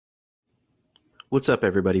What's up,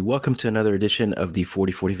 everybody? Welcome to another edition of the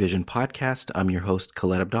 4040 Vision podcast. I'm your host,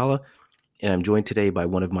 Khaled Abdallah, and I'm joined today by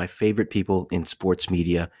one of my favorite people in sports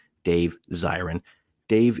media, Dave Zirin.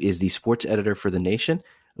 Dave is the sports editor for The Nation,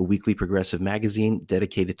 a weekly progressive magazine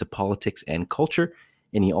dedicated to politics and culture,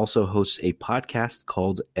 and he also hosts a podcast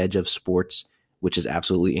called Edge of Sports, which is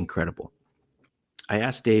absolutely incredible. I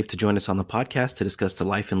asked Dave to join us on the podcast to discuss the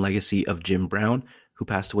life and legacy of Jim Brown, who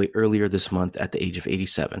passed away earlier this month at the age of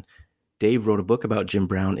 87. Dave wrote a book about Jim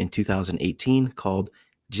Brown in 2018 called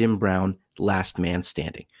Jim Brown, Last Man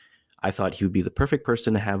Standing. I thought he would be the perfect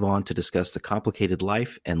person to have on to discuss the complicated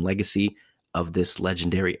life and legacy of this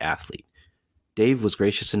legendary athlete. Dave was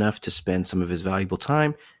gracious enough to spend some of his valuable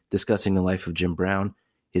time discussing the life of Jim Brown,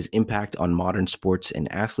 his impact on modern sports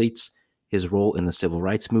and athletes, his role in the civil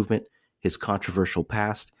rights movement, his controversial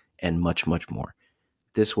past, and much, much more.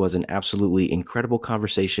 This was an absolutely incredible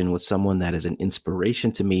conversation with someone that is an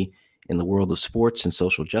inspiration to me in the world of sports and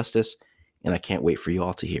social justice, and I can't wait for you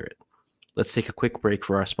all to hear it. Let's take a quick break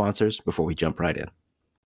for our sponsors before we jump right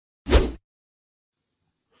in.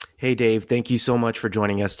 Hey, Dave, thank you so much for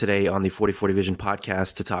joining us today on the 4040 Vision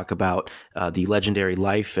podcast to talk about the legendary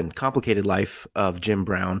life and complicated life of Jim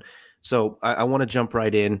Brown. So I want to jump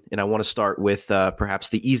right in, and I want to start with perhaps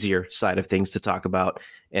the easier side of things to talk about,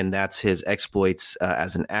 and that's his exploits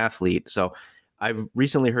as an athlete. So I've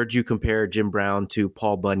recently heard you compare Jim Brown to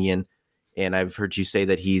Paul Bunyan, and I've heard you say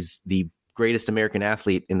that he's the greatest American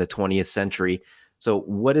athlete in the 20th century. So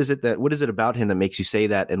what is it about him that makes you say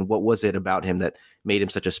that, and what was it about him that made him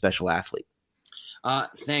such a special athlete?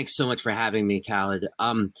 Thanks so much for having me, Khaled.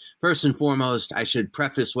 First and foremost, I should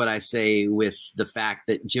preface what I say with the fact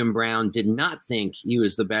that Jim Brown did not think he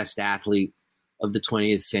was the best athlete of the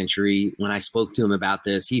 20th century. When I spoke to him about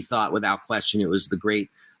this, he thought without question it was the great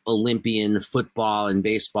Olympian football and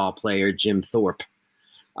baseball player, Jim Thorpe.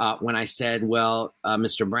 When I said,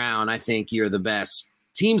 Mr. Brown, I think you're the best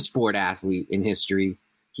team sport athlete in history,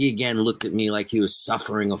 he again looked at me like he was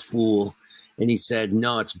suffering a fool. And he said,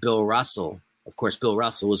 no, it's Bill Russell. Of course, Bill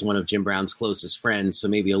Russell was one of Jim Brown's closest friends, so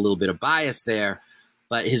maybe a little bit of bias there.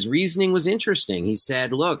 But his reasoning was interesting. He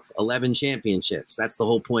said, look, 11 championships. That's the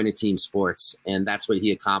whole point of team sports. And that's what he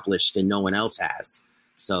accomplished and no one else has.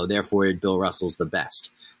 So therefore, Bill Russell's the best.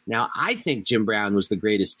 Now, I think Jim Brown was the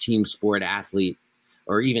greatest team sport athlete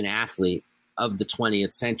or even athlete of the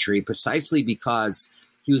 20th century precisely because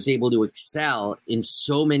he was able to excel in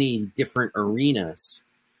so many different arenas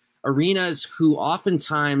who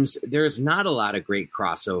oftentimes there's not a lot of great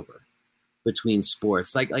crossover between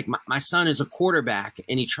sports. Like my son is a quarterback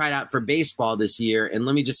and he tried out for baseball this year. And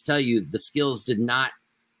let me just tell you, the skills did not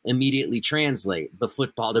immediately translate the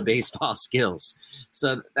football to baseball skills.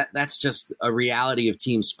 So that's just a reality of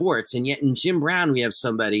team sports. And yet in Jim Brown, we have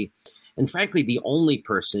somebody, and frankly, the only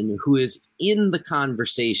person who is in the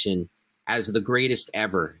conversation as the greatest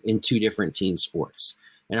ever in two different team sports.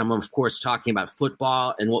 And I'm, of course, talking about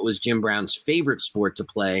football and what was Jim Brown's favorite sport to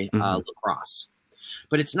play, lacrosse.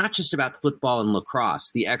 But it's not just about football and lacrosse,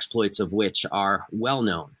 the exploits of which are well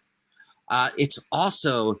known. It's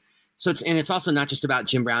also not just about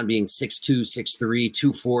Jim Brown being 6'2", 6'3",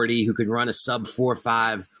 240, who could run a sub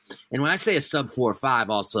 4.5. And when I say a sub 4.5,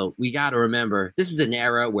 also, we got to remember, this is an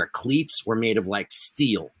era where cleats were made of like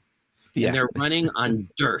steel. Yeah. And they're running on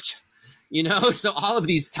dirt. So all of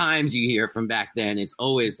these times you hear from back then, it's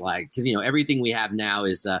always like, because, everything we have now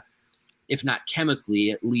is, if not chemically,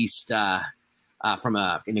 at least from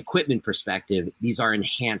an equipment perspective, these are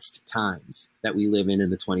enhanced times that we live in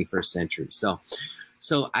the 21st century.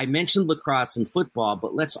 So I mentioned lacrosse and football,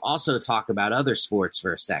 but let's also talk about other sports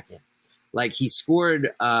for a second. Like he scored,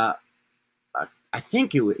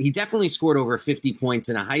 he definitely scored over 50 points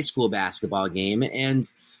in a high school basketball game. And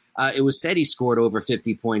it was said he scored over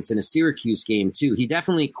 50 points in a Syracuse game, too. He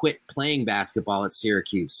definitely quit playing basketball at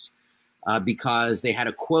Syracuse because they had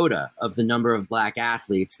a quota of the number of black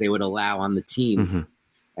athletes they would allow on the team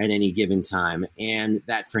at any given time. And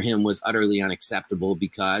that for him was utterly unacceptable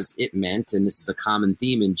because it meant, and this is a common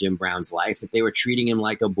theme in Jim Brown's life, that they were treating him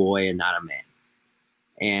like a boy and not a man.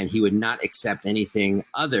 And he would not accept anything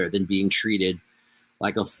other than being treated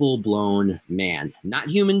like a full-blown man. Not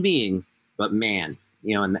human being, but man.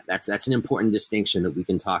 And that's an important distinction that we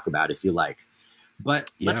can talk about if you like. But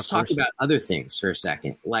let's talk about other things for a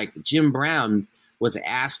second. Like Jim Brown was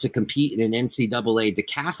asked to compete in an NCAA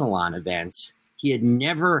decathlon event. He had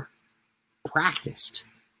never practiced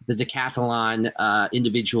the decathlon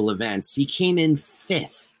individual events. He came in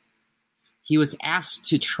fifth. He was asked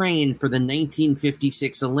to train for the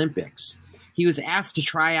 1956 Olympics. He was asked to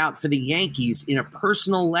try out for the Yankees in a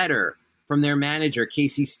personal letter from their manager,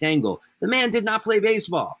 Casey Stengel. The man did not play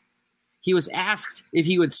baseball. he was asked if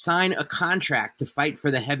he would sign a contract to fight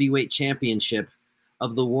for the heavyweight championship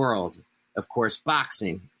of the world. Of course,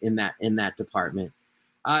 boxing in that department.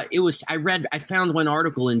 I found one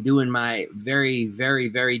article in doing my very, very,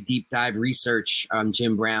 very deep dive research on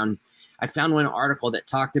Jim Brown. I found one article that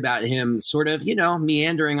talked about him sort of,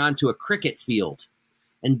 meandering onto a cricket field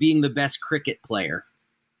and being the best cricket player.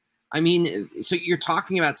 I mean, so you're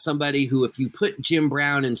talking about somebody who, if you put Jim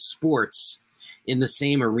Brown in sports in the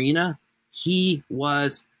same arena, he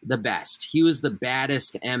was the best. He was the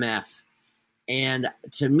baddest MF. And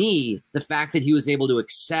to me, the fact that he was able to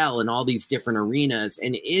excel in all these different arenas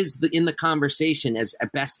and is in the conversation as a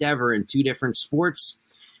best ever in 2 different sports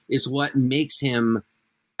is what makes him,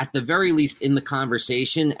 at the very least, in the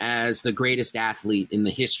conversation as the greatest athlete in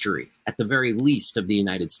the history, at the very least, of the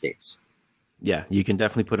United States. Yeah, you can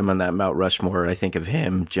definitely put him on that Mount Rushmore. I think of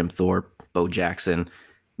him, Jim Thorpe, Bo Jackson,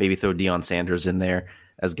 maybe throw Deion Sanders in there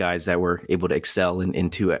as guys that were able to excel in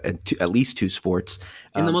at least 2 sports.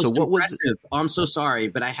 And the most impressive, I'm so sorry,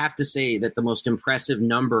 but I have to say that the most impressive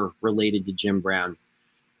number related to Jim Brown,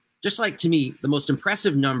 just like to me, the most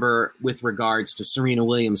impressive number with regards to Serena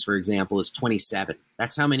Williams, for example, is 27.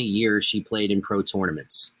 That's how many years she played in pro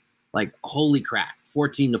tournaments. Like, holy crap,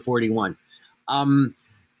 14 to 41.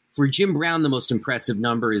 For Jim Brown, the most impressive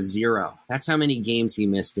number is 0. That's how many games he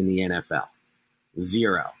missed in the NFL.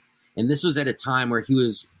 0. And this was at a time where he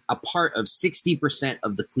was a part of 60%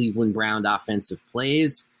 of the Cleveland Brown offensive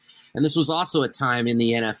plays. And this was also a time in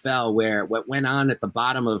the NFL where what went on at the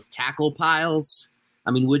bottom of tackle piles,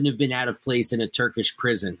 wouldn't have been out of place in a Turkish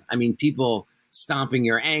prison. People stomping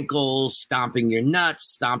your ankles, stomping your nuts,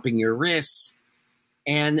 stomping your wrists.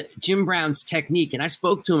 And Jim Brown's technique, and I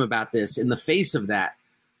spoke to him about this in the face of that,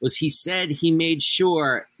 was he said he made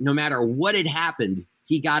sure no matter what had happened,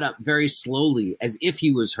 he got up very slowly as if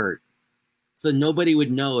he was hurt. So nobody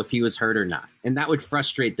would know if he was hurt or not. And that would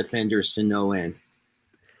frustrate defenders to no end.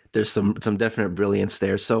 There's some definite brilliance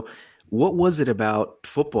there. So what was it about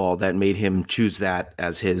football that made him choose that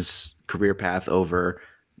as his career path over,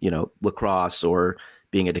 lacrosse or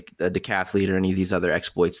being a decathlete or any of these other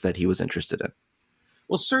exploits that he was interested in?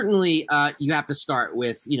 Well, certainly you have to start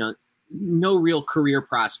with, no real career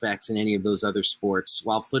prospects in any of those other sports,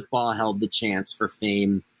 while football held the chance for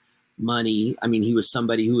fame, money. He was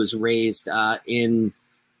somebody who was raised in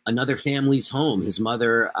another family's home. His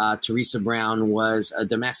mother, Teresa Brown, was a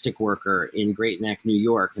domestic worker in Great Neck, New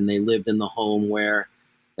York, and they lived in the home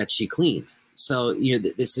that she cleaned. So,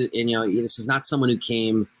 this is not someone who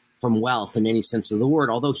came from wealth in any sense of the word,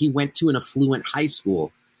 although he went to an affluent high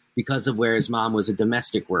school because of where his mom was a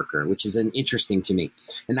domestic worker, which is interesting to me.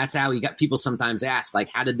 And that's how he got people sometimes ask,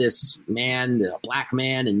 like, how did this man, a black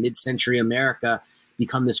man in mid-century America,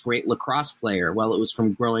 become this great lacrosse player? Well, it was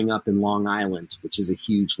from growing up in Long Island, which is a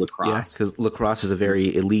huge lacrosse. Yeah, because lacrosse is a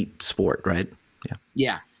very elite sport, right?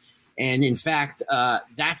 Yeah. And in fact,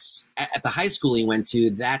 that's at the high school he went to,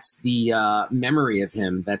 that's the memory of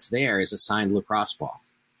him that's there, is a signed lacrosse ball.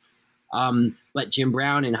 But Jim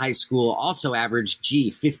Brown in high school also averaged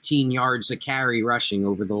 15 yards a carry rushing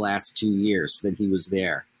over the last 2 years that he was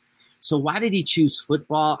there. So why did he choose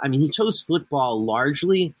football? He chose football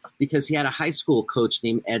largely because he had a high school coach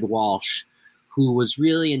named Ed Walsh, who was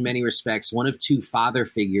really, in many respects, one of 2 father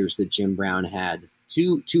figures that Jim Brown had.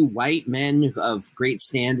 Two white men of great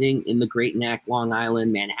standing in the Great Neck, Long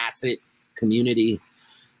Island, Manhasset community.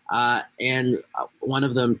 And one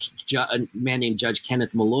of them, a man named Judge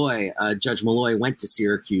Kenneth Malloy. Judge Malloy went to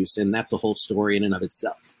Syracuse, and that's a whole story in and of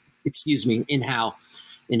itself. In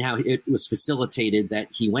how it was facilitated that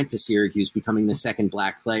he went to Syracuse, becoming the second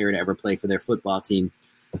black player to ever play for their football team.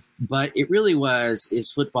 But it really was his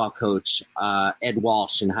football coach, Ed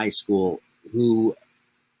Walsh, in high school, who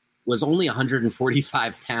was only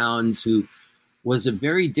 145 pounds, who was a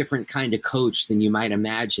very different kind of coach than you might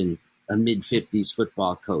imagine a mid-50s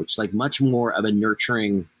football coach, like much more of a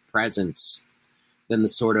nurturing presence than the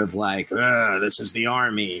sort of like, this is the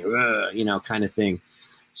Army, kind of thing.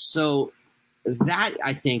 So that,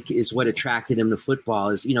 I think, is what attracted him to football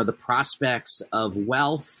is, the prospects of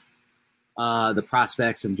wealth, the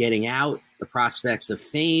prospects of getting out, the prospects of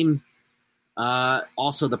fame,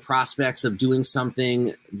 also the prospects of doing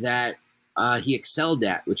something that he excelled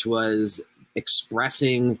at, which was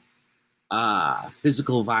expressing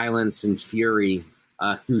physical violence and fury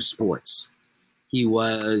through sports. He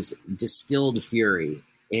was distilled fury.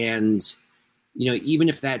 And, even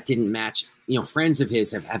if that didn't match, friends of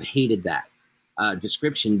his have hated that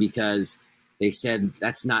description because they said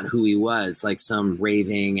that's not who he was, like some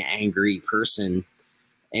raving, angry person.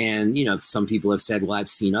 And, some people have said, well, I've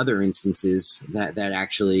seen other instances that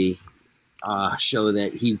actually show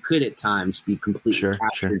that he could at times be completely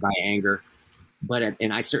captured by anger. But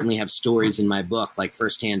and I certainly have stories in my book, like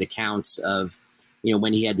firsthand accounts of,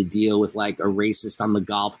 when he had to deal with like a racist on the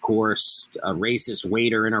golf course, a racist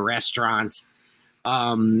waiter in a restaurant,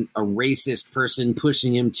 a racist person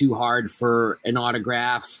pushing him too hard for an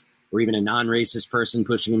autograph, or even a non-racist person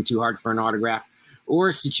pushing him too hard for an autograph,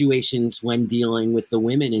 or situations when dealing with the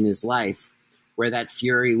women in his life where that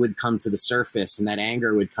fury would come to the surface and that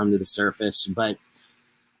anger would come to the surface. But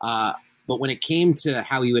when it came to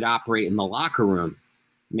how he would operate in the locker room,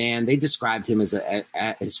 man, they described him as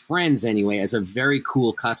his friends anyway, as a very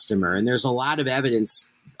cool customer. And there's a lot of evidence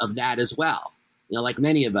of that as well. Like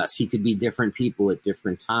many of us, he could be different people at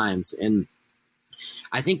different times. And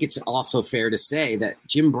I think it's also fair to say that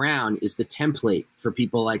Jim Brown is the template for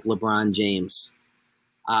people like LeBron James.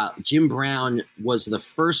 Jim Brown was the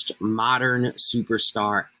first modern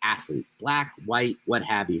superstar athlete, black, white, what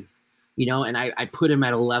have you. And I put him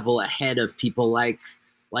at a level ahead of people like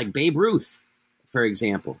Babe Ruth, for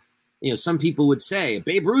example. Some people would say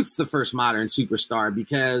Babe Ruth's the first modern superstar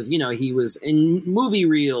because, he was in movie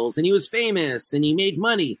reels and he was famous and he made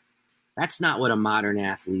money. That's not what a modern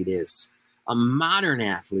athlete is. A modern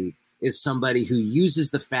athlete is somebody who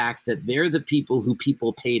uses the fact that they're the people who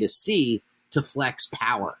people pay to see to flex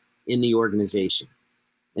power in the organization.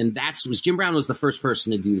 And Jim Brown was the first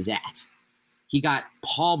person to do that. He got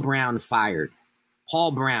Paul Brown fired.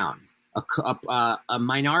 Paul Brown, a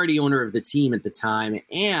minority owner of the team at the time,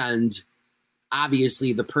 and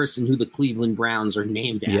obviously the person who the Cleveland Browns are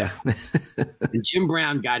named after. Yeah. And Jim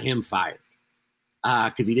Brown got him fired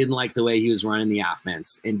because he didn't like the way he was running the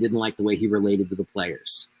offense and didn't like the way he related to the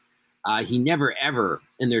players. He never, ever,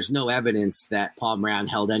 and there's no evidence that Paul Brown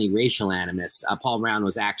held any racial animus. Paul Brown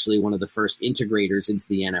was actually one of the first integrators into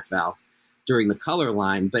the NFL during the color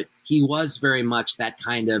line, but he was very much that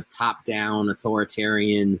kind of top-down,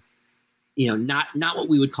 authoritarian, not what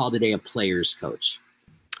we would call today a player's coach.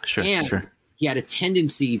 Sure, and sure. He had a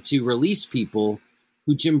tendency to release people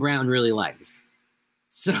who Jim Brown really liked.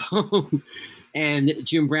 So, and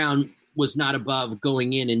Jim Brown was not above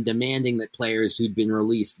going in and demanding that players who'd been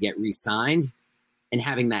released get re-signed and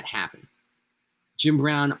having that happen. Jim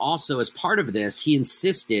Brown also, as part of this, he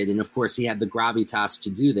insisted, and of course he had the gravitas to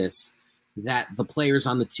do this, that the players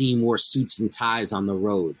on the team wore suits and ties on the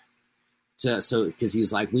road. So because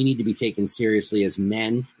he's like, we need to be taken seriously as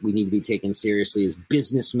men. We need to be taken seriously as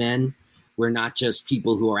businessmen. We're not just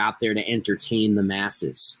people who are out there to entertain the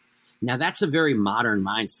masses. Now, that's a very modern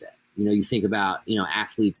mindset. You think about,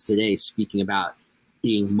 athletes today speaking about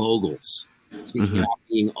being moguls, speaking about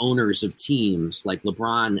being owners of teams like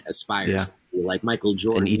LeBron aspires to be, like Michael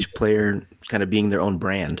Jordan. And each player kind of being their own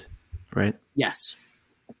brand, right? Yes.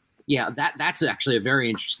 Yeah, that's actually a very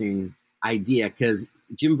interesting idea because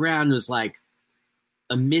Jim Brown was like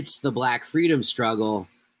amidst the Black freedom struggle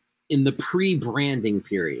in the pre-branding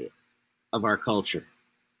period of our culture.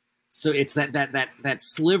 So it's that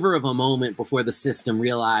sliver of a moment before the system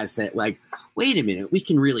realized that, like, wait a minute, we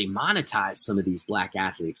can really monetize some of these black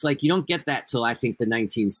athletes. Like, you don't get that till I think the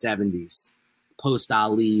 1970s, post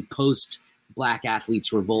Ali, post Black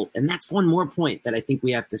Athletes Revolt. And that's one more point that I think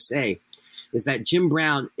we have to say is that Jim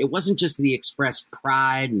Brown, it wasn't just that he expressed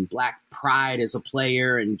pride and black pride as a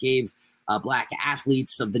player and gave black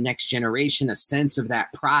athletes of the next generation a sense of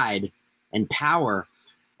that pride and power.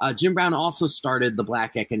 Jim Brown also started the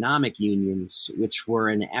Black Economic Unions, which were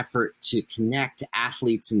an effort to connect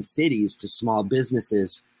athletes in cities to small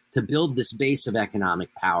businesses to build this base of economic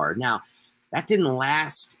power. Now, that didn't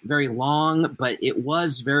last very long, but it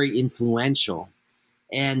was very influential.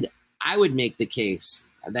 And I would make the case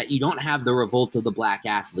that you don't have the revolt of the black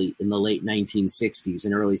athlete in the late 1960s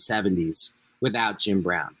and early 70s without Jim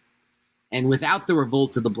Brown. And without the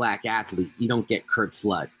revolt of the black athlete, you don't get Curt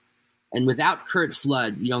Flood. And without Curt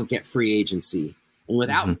Flood, you don't get free agency. And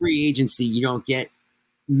without free agency, you don't get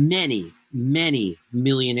many, many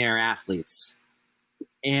millionaire athletes.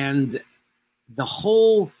 And the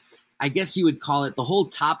whole, I guess you would call it the whole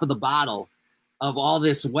top of the bottle of all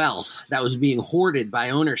this wealth that was being hoarded by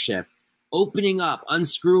ownership, opening up,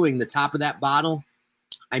 unscrewing the top of that bottle.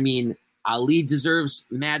 I mean, Ali deserves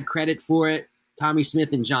mad credit for it. Tommy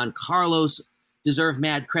Smith and John Carlos deserve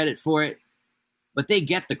mad credit for it. But they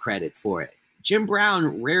get the credit for it. Jim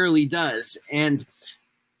Brown rarely does. And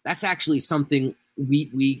that's actually something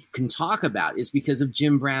we can talk about is because of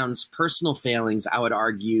Jim Brown's personal failings. I would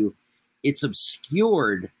argue it's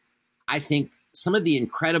obscured, I think, some of the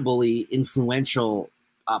incredibly influential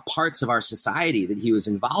parts of our society that he was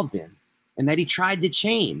involved in and that he tried to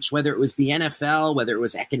change, whether it was the NFL, whether it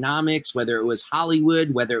was economics, whether it was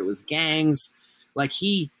Hollywood, whether it was gangs. Like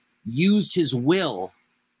he used his will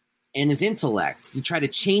and his intellect to try to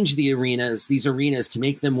change these arenas to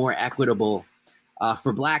make them more equitable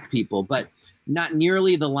for Black people, but not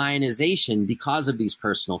nearly the lionization because of these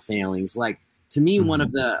personal failings. Like, to me, one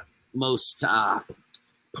of the most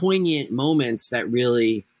poignant moments that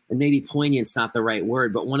really, and maybe poignant's not the right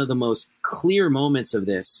word, but one of the most clear moments of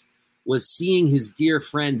this was seeing his dear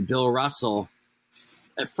friend Bill Russell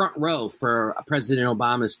at front row for President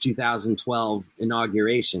Obama's 2012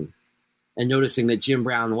 inauguration and noticing that Jim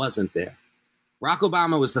Brown wasn't there. Barack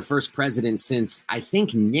Obama was the first president since, I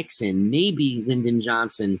think, Nixon, maybe Lyndon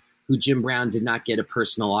Johnson, who Jim Brown did not get a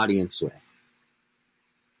personal audience with.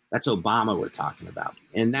 That's Obama we're talking about.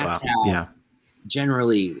 And that's how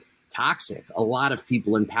generally toxic a lot of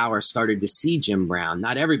people in power started to see Jim Brown.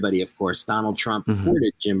 Not everybody, of course. Donald Trump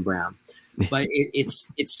reported Jim Brown. But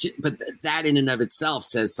but that in and of itself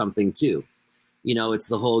says something too. You know, it's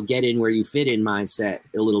the whole get in where you fit in mindset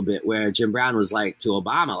a little bit, where Jim Brown was like to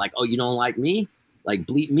Obama, like, oh, you don't like me? Like,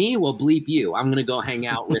 bleep me? Well, bleep you. I'm going to go hang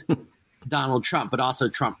out with Donald Trump. But also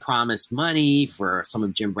Trump promised money for some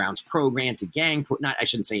of Jim Brown's I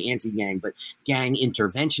shouldn't say anti-gang, but gang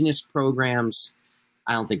interventionist programs.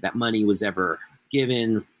 I don't think that money was ever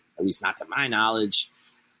given, at least not to my knowledge.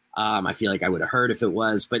 I feel like I would have heard if it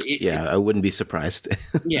was, but I wouldn't be surprised.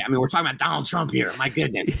 Yeah, I mean, we're talking about Donald Trump here. My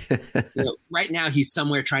goodness. Right now, he's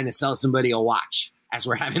somewhere trying to sell somebody a watch as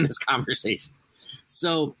we're having this conversation.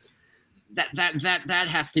 So that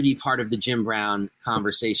has to be part of the Jim Brown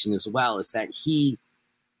conversation as well, is that he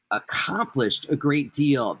accomplished a great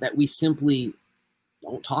deal that we simply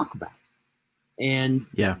don't talk about. And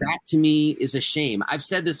that to me is a shame. I've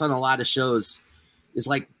said this on a lot of shows,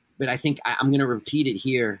 but I think I'm going to repeat it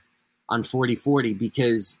here on 4040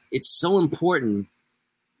 because it's so important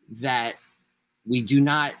that we do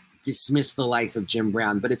not dismiss the life of Jim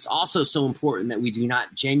Brown, but it's also so important that we do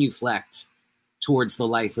not genuflect towards the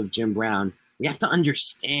life of Jim Brown. We have to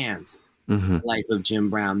understand the life of Jim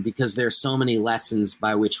Brown because there's so many lessons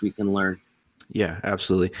by which we can learn. Yeah,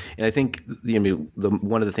 absolutely. And I think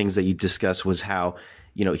one of the things that you discussed was how,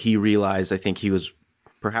 he realized, I think he was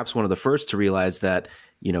perhaps one of the first to realize that,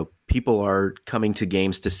 people are coming to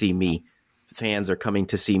games to see me. Fans are coming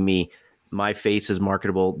to see me. My face is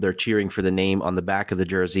marketable. They're cheering for the name on the back of the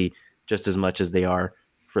jersey just as much as they are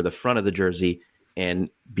for the front of the jersey. And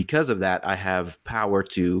because of that, I have power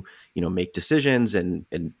to, make decisions and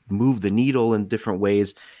move the needle in different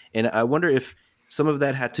ways. And I wonder if some of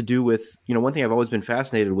that had to do with, one thing I've always been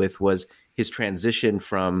fascinated with was his transition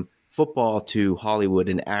from football to Hollywood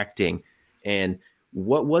and acting. And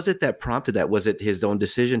what was it that prompted that? Was it his own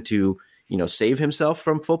decision to, save himself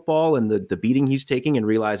from football and the beating he's taking and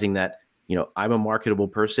realizing that, I'm a marketable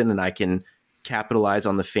person and I can capitalize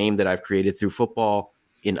on the fame that I've created through football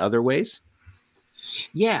in other ways?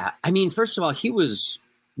 Yeah. I mean, first of all, he was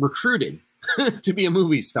recruited to be a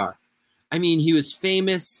movie star. I mean, he was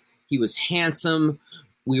famous. He was handsome.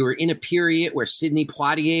 We were in a period where Sidney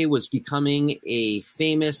Poitier was becoming a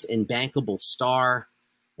famous and bankable star.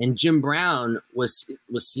 And Jim Brown was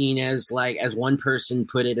seen as one person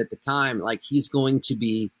put it at the time, like he's going to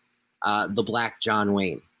be the Black John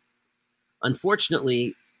Wayne.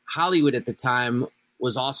 Unfortunately, Hollywood at the time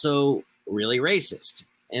was also really racist.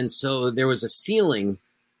 And so there was a ceiling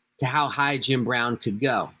to how high Jim Brown could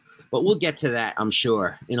go. But we'll get to that, I'm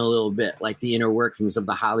sure, in a little bit, like the inner workings of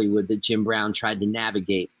the Hollywood that Jim Brown tried to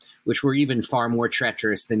navigate, which were even far more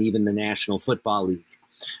treacherous than even the National Football League.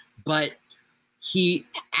 But he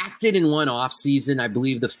acted in one off season, I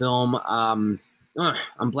believe the film, I'm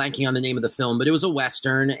blanking on the name of the film, but it was a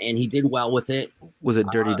Western and he did well with it. Was it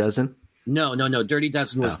Dirty Dozen? No. Dirty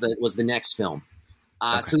Dozen was the next film.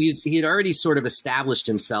 So he had already sort of established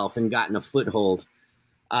himself and gotten a foothold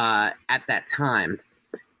at that time.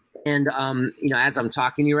 And, as I'm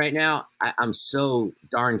talking to you right now, I'm so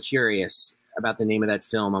darn curious about the name of that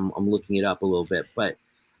film. I'm looking it up a little bit, but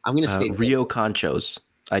I'm going to stay. Rio Conchos.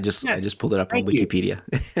 I just pulled it up on Wikipedia.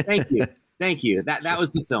 Thank you. That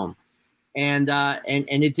was the film. And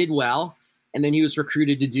it did well. And then he was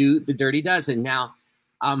recruited to do the Dirty Dozen. Now,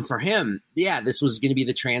 for him, this was going to be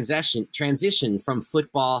the transition from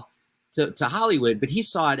football to Hollywood, but he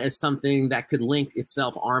saw it as something that could link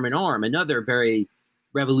itself arm in arm. Another very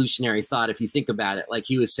revolutionary thought, if you think about it. Like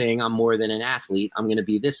he was saying, I'm more than an athlete. I'm going to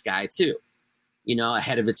be this guy too.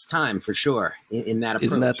 Ahead of its time for sure in that approach.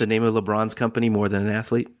 Isn't that the name of LeBron's company, More Than an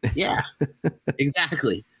Athlete? Yeah,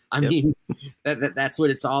 exactly. I mean, that's what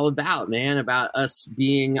it's all about, man, about us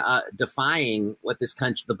being defying what this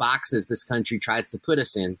country, the boxes this country tries to put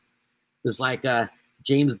us in. It's like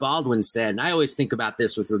James Baldwin said, and I always think about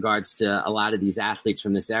this with regards to a lot of these athletes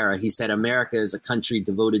from this era. He said, America is a country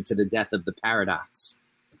devoted to the death of the paradox.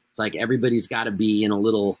 It's like everybody's got to be in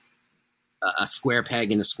a square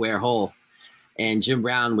peg in a square hole. And Jim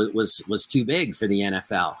Brown was too big for the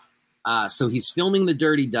NFL. So he's filming The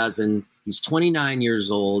Dirty Dozen. He's 29 years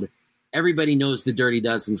old. Everybody knows The Dirty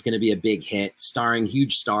Dozen is going to be a big hit, starring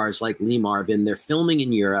huge stars like Lee Marvin. They're filming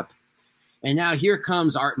in Europe. And now here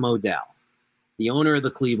comes Art Modell, the owner of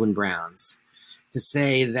the Cleveland Browns, to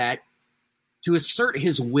say that, to assert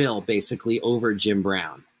his will basically over Jim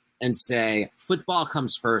Brown and say, football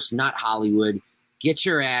comes first, not Hollywood. Get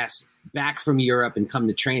your ass back from Europe and come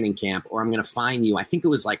to training camp, or I'm going to fine you. I think it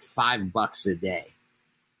was like $5 a day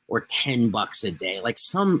or $10 a day, like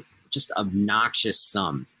some just obnoxious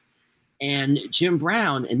sum. And Jim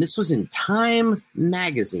Brown, and this was in Time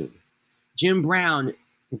magazine, Jim Brown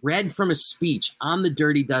read from a speech on the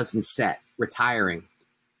Dirty Dozen set, retiring,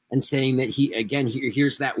 and saying that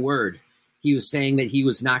here's that word. He was saying that he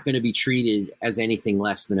was not going to be treated as anything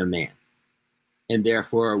less than a man, and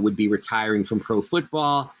therefore would be retiring from pro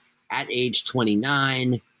football at age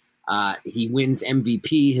 29. He wins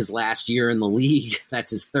MVP his last year in the league.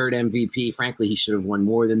 That's his third MVP. Frankly, he should have won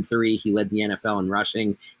more than 3. He led the NFL in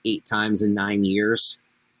rushing 8 times in 9 years,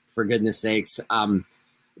 for goodness sakes.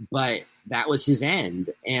 But that was his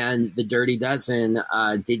end. And the Dirty Dozen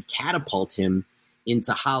did catapult him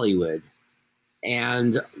into Hollywood.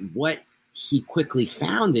 And what he quickly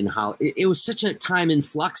found in Hollywood, it was such a time in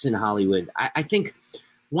flux in Hollywood. I think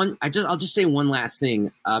I'll just say one last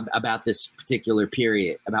thing about this particular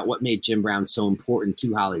period, about what made Jim Brown so important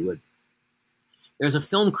to Hollywood. There's a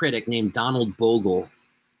film critic named Donald Bogle,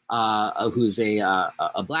 who's a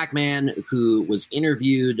black man who was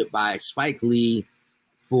interviewed by Spike Lee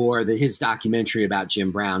for his documentary about Jim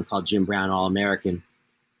Brown called Jim Brown All-American.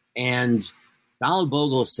 And Donald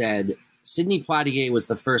Bogle said, Sidney Poitier was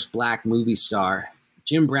the first black movie star.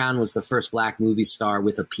 Jim Brown was the first black movie star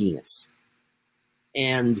with a penis.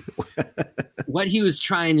 And what he was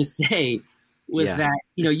trying to say was that,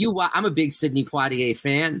 I'm a big Sidney Poitier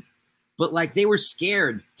fan, but like they were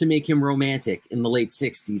scared to make him romantic in the late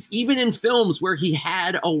 60s, even in films where he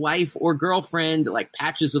had a wife or girlfriend, like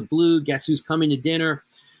Patches of Blue, Guess Who's Coming to Dinner.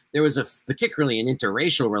 There was particularly in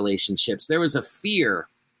interracial relationships, there was a fear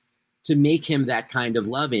to make him that kind of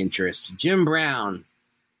love interest. Jim Brown,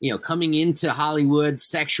 coming into Hollywood,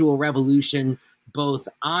 sexual revolution, both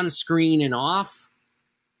on screen and off,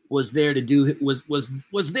 was there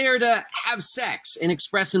to have sex and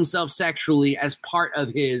express himself sexually as part of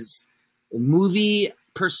his movie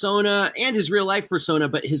persona and his real life persona.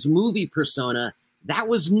 But his movie persona, that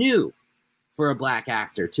was new for a black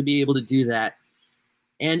actor to be able to do that.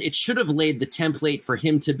 And it should have laid the template for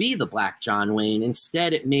him to be the Black John Wayne.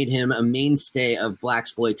 Instead, it made him a mainstay of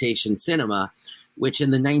blaxploitation cinema, which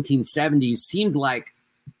in the 1970s seemed like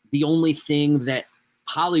the only thing that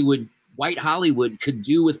white Hollywood could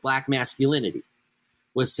do with black masculinity,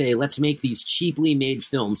 was say, let's make these cheaply made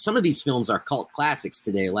films. Some of these films are cult classics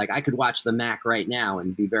today. Like I could watch The Mac right now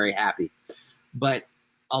and be very happy. But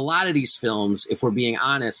a lot of these films, if we're being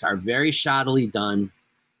honest, are very shoddily done.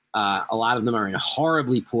 A lot of them are in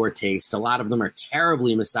horribly poor taste. A lot of them are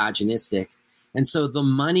terribly misogynistic. And so the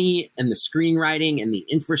money and the screenwriting and the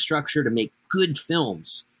infrastructure to make good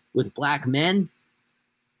films with black men,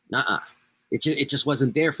 it just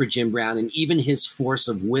wasn't there for Jim Brown. And even his force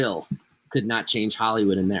of will could not change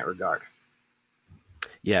Hollywood in that regard.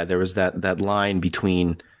 Yeah, there was that line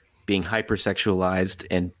between being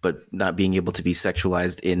hypersexualized but not being able to be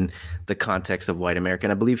sexualized in the context of white America.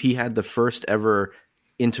 And I believe he had the first ever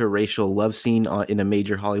interracial love scene in a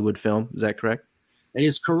major Hollywood film. Is that correct? That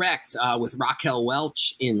is correct. With Raquel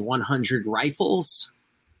Welch in 100 Rifles,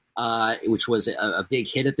 which was a big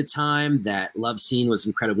hit at the time. That love scene was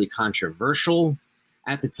incredibly controversial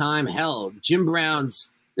at the time. Hell, Jim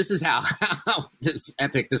Brown's, this is how this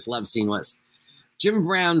epic this love scene was. Jim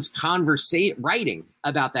Brown's writing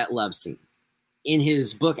about that love scene in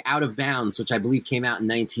his book Out of Bounds, which I believe came out in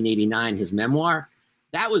 1989, his memoir,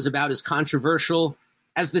 that was about as controversial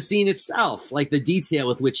as the scene itself, like the detail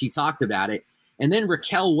with which he talked about it. And then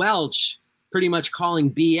Raquel Welch pretty much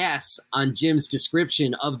calling BS on Jim's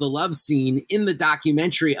description of the love scene in the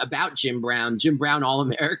documentary about Jim Brown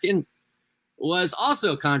All-American, was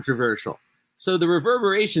also controversial. So the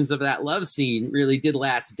reverberations of that love scene really did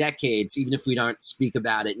last decades, even if we don't speak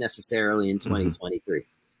about it necessarily in 2023.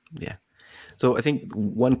 Yeah. So I think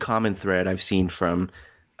one common thread I've seen from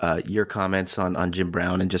your comments on Jim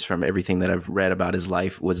Brown and just from everything that I've read about his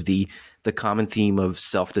life was the common theme of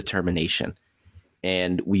self-determination.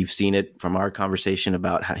 And we've seen it from our conversation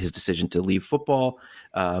about his decision to leave football,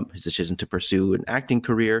 his decision to pursue an acting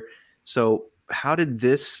career. So how did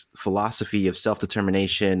this philosophy of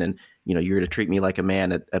self-determination and, you're going to treat me like a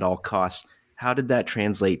man at all costs, how did that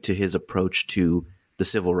translate to his approach to the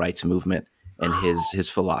civil rights movement and his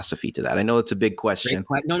philosophy to that? I know it's a big question.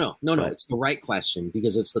 No. It's the right question,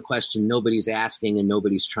 because it's the question nobody's asking and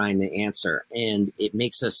nobody's trying to answer. And it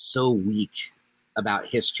makes us so weak about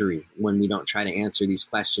history when we don't try to answer these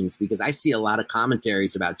questions, because I see a lot of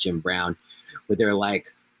commentaries about Jim Brown where they're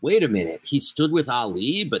like, wait a minute, he stood with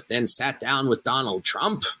Ali, but then sat down with Donald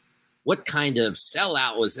Trump. What kind of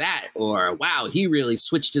sellout was that? Or, wow, he really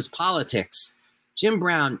switched his politics. Jim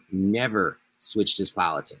Brown never switched his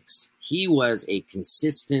politics. He was a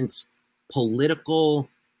consistent political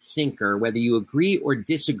thinker, whether you agree or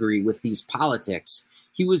disagree with these politics.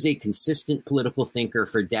 He was a consistent political thinker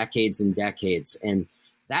for decades and decades. And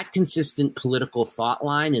that consistent political thought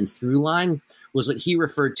line and through line was what he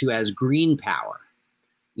referred to as green power.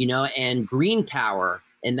 And green power,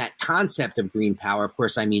 and that concept of green power, of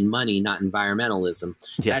course, I mean money, not environmentalism.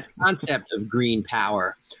 Yeah. That concept of green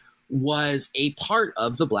power was a part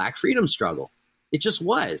of the Black freedom struggle. It just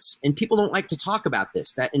was. And people don't like to talk about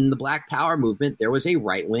this, that in the Black Power movement, there was a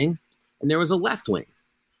right wing and there was a left wing.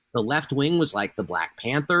 The left wing was like the Black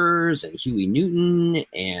Panthers and Huey Newton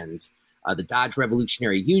and the Dodge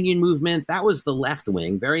Revolutionary Union movement. That was the left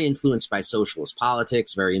wing, very influenced by socialist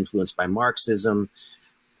politics, very influenced by Marxism.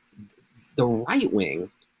 The right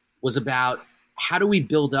wing was about, how do we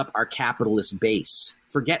build up our capitalist base?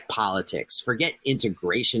 Forget politics, forget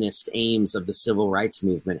integrationist aims of the civil rights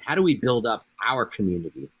movement. How do we build up our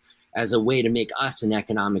community as a way to make us an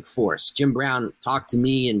economic force? Jim Brown talked to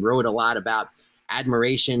me and wrote a lot about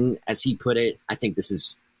admiration, as he put it. I think this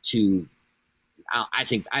is I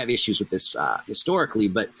think I have issues with this historically,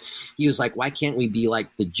 but he was like, why can't we be like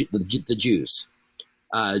the Jews?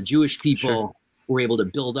 Jewish people Sure. were able to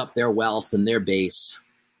build up their wealth and their base.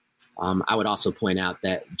 I would also point out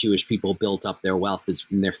that Jewish people built up their wealth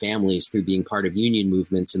and their families through being part of union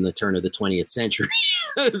movements in the turn of the 20th century.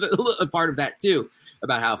 There's a part of that, too,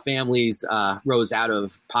 about how families rose out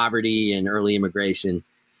of poverty and early immigration.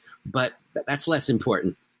 But that's less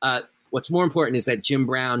important. What's more important is that Jim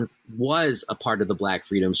Brown was a part of the Black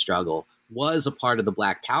freedom struggle, was a part of the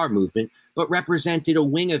Black Power movement, but represented a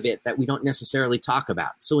wing of it that we don't necessarily talk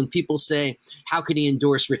about. So when people say, how could he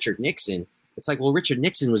endorse Richard Nixon? It's like, well, Richard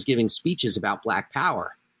Nixon was giving speeches about Black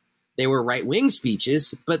Power. They were right-wing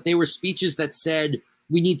speeches, but they were speeches that said,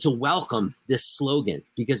 we need to welcome this slogan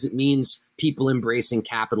because it means people embracing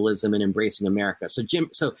capitalism and embracing America.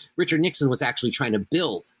 So Richard Nixon was actually trying to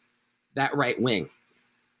build that right wing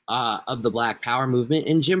of the Black Power movement,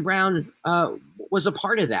 and Jim Brown was a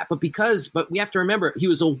part of that. But we have to remember, he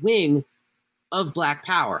was a wing of Black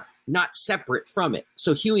Power, not separate from it.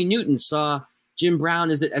 So Huey Newton saw Jim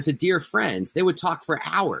Brown as a dear friend. They would talk for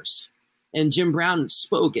hours. And Jim Brown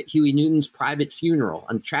spoke at Huey Newton's private funeral.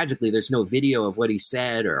 And tragically, there's no video of what he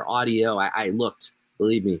said or audio. I looked,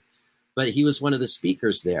 believe me. But he was one of the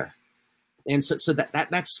speakers there. And so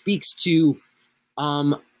that speaks to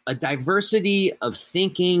a diversity of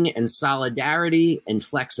thinking and solidarity and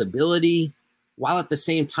flexibility, while at the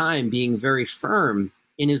same time being very firm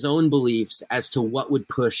in his own beliefs as to what would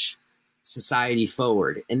push society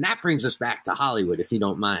forward. And that brings us back to Hollywood, if you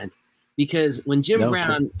don't mind. Because when Jim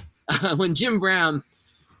Brown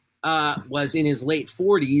was in his late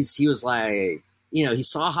 40s, he was like, he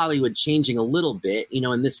saw Hollywood changing a little bit,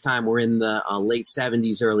 and this time we're in the late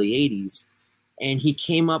 70s, early 80s. And he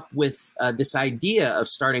came up with this idea of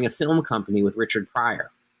starting a film company with Richard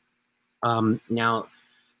Pryor. Now,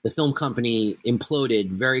 the film company imploded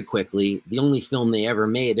very quickly. The only film they ever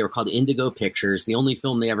made, they were called Indigo Pictures. The only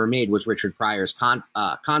film they ever made was Richard Pryor's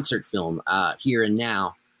concert film, Here and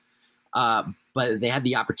Now. But they had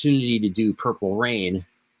the opportunity to do Purple Rain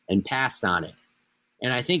and passed on it.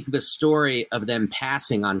 And I think the story of them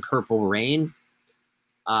passing on Purple Rain,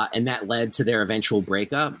 and that led to their eventual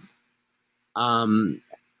breakup,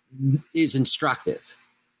 is instructive.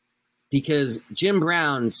 Because Jim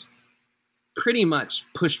Brown's pretty much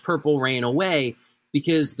pushed Purple Rain away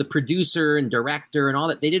because the producer and director and all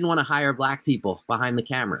that, they didn't want to hire Black people behind the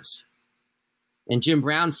cameras. And Jim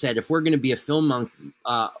Brown said, if we're going to be a film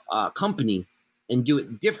company and do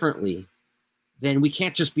it differently, then we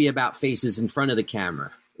can't just be about faces in front of the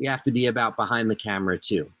camera. We have to be about behind the camera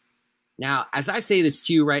too. Now, as I say this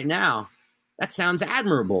to you right now, that sounds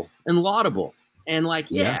admirable and laudable. And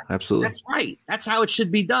yeah, absolutely. That's right. That's how it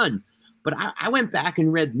should be done. But I went back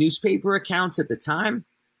and read newspaper accounts at the time.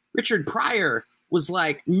 Richard Pryor was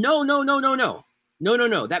like, no.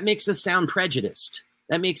 No. That makes us sound prejudiced.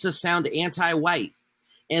 That makes us sound anti-white.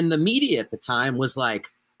 And the media at the time was like,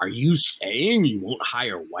 are you saying you won't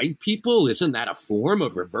hire white people? Isn't that a form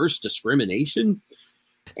of reverse discrimination?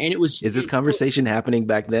 And it was. Is this conversation happening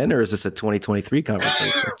back then, or is this a 2023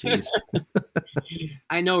 conversation? Jeez.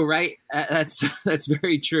 I know, right? That's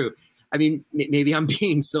very true. I mean, maybe I'm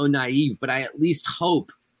being so naive, but I at least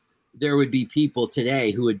hope there would be people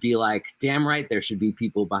today who would be like, damn right, there should be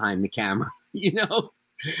people behind the camera, you know?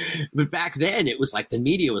 But back then it was like the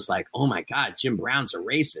media was like, oh my God, Jim Brown's a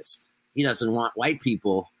racist. He doesn't want white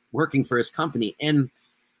people working for his company. And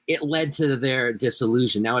it led to their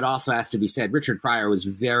disillusion. Now, it also has to be said, Richard Pryor was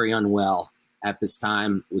very unwell at this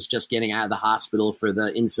time, was just getting out of the hospital for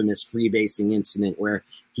the infamous freebasing incident where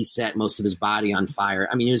he set most of his body on fire.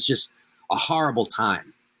 I mean, it was just a horrible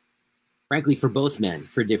time, frankly, for both men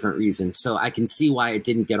for different reasons. So I can see why it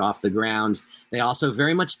didn't get off the ground. They also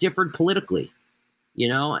very much differed politically, you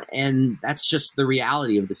know, and that's just the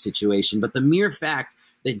reality of the situation. But the mere fact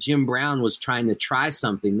that Jim Brown was trying to try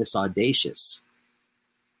something this audacious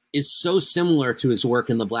is so similar to his work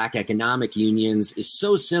in the Black economic unions, is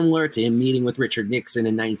so similar to him meeting with Richard Nixon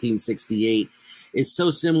in 1968, is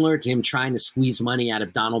so similar to him trying to squeeze money out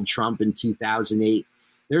of Donald Trump in 2008.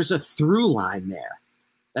 There's a through line there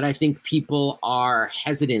that I think people are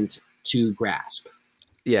hesitant to grasp.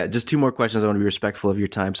 Yeah, just two more questions. I want to be respectful of your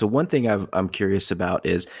time. So one thing I'm curious about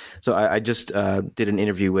is, so I just did an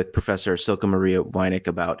interview with Professor Silke Maria Weineck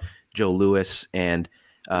about Joe Louis, and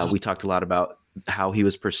we talked a lot about how he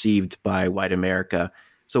was perceived by white America.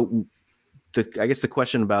 So I guess the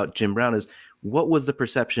question about Jim Brown is, what was the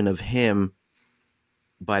perception of him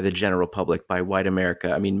by the general public, by white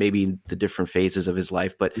America? I mean, maybe the different phases of his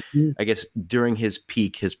life, but I guess during his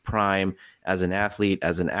peak, his prime as an athlete,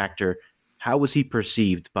 as an actor, how was he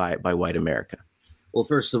perceived by white America? Well,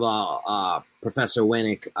 first of all, Professor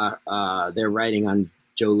Winnick, their writing on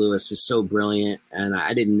Joe Louis is so brilliant, and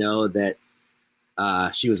I didn't know that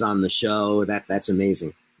she was on the show. That's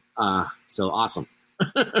amazing. So awesome.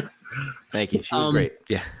 Thank you. She was great.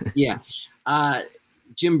 Yeah. Yeah.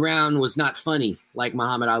 Jim Brown was not funny like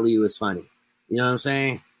Muhammad Ali was funny. You know what I'm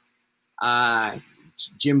saying?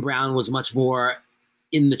 Jim Brown was much more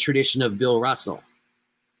in the tradition of Bill Russell,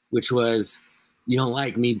 which was, you don't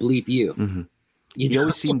like me, bleep you. Mm-hmm. He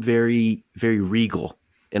always seemed very, very regal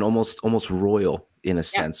and almost royal in a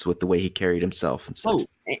sense with the way he carried himself. And such.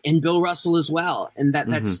 And Bill Russell as well. And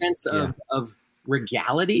that sense of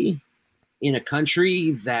regality in a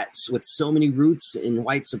country that's with so many roots in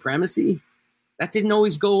white supremacy, that didn't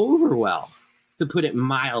always go over well, to put it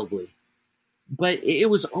mildly. But it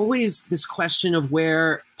was always this question of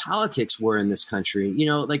where politics were in this country. You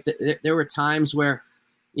know, like there were times where,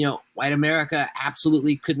 you know, white America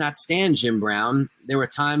absolutely could not stand Jim Brown. There were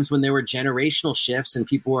times when there were generational shifts and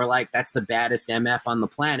people were like, that's the baddest MF on the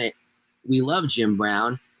planet. We love Jim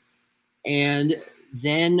Brown. And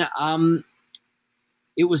then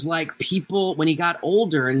it was like people, when he got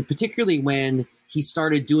older, and particularly when he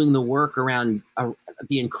started doing the work around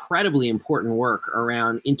the incredibly important work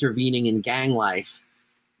around intervening in gang life,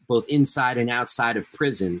 both inside and outside of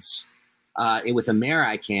prisons, with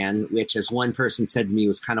American, which, as one person said to me,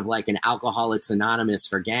 was kind of like an Alcoholics Anonymous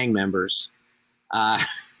for gang members,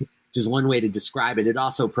 which is one way to describe it. It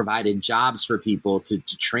also provided jobs for people to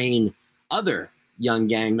train other young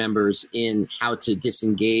gang members in how to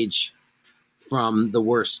disengage from the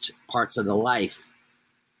worst parts of the life.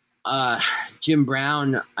 Jim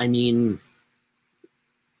Brown, I mean,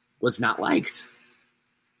 was not liked.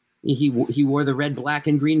 He wore the red, black,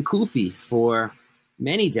 and green kufi for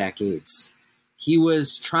many decades. He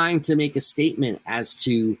was trying to make a statement as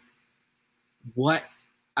to what,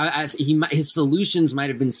 his solutions might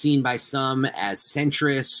have been seen by some as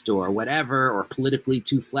centrist or whatever, or politically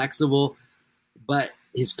too flexible, but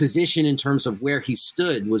his position in terms of where he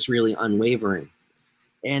stood was really unwavering.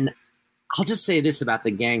 And I'll just say this about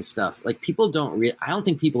the gang stuff. Like, people I don't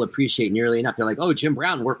think people appreciate nearly enough. They're like, oh, Jim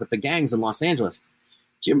Brown worked with the gangs in Los Angeles.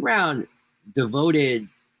 Jim Brown devoted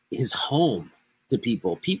his home to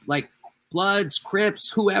people like Bloods, Crips,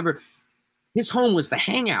 whoever. His home was the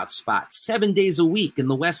hangout spot 7 days a week in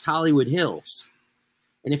the West Hollywood Hills.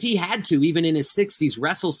 And if he had to, even in his 60s,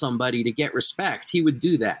 wrestle somebody to get respect, he would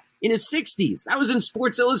do that. In his 60s. That was in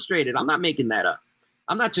Sports Illustrated. I'm not making that up.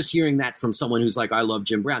 I'm not just hearing that from someone who's like, I love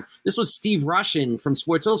Jim Brown. This was Steve Rushin from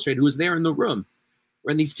Sports Illustrated, who was there in the room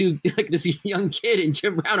when these two, like this young kid and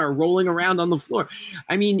Jim Brown are rolling around on the floor.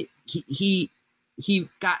 I mean, he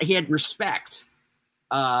had respect.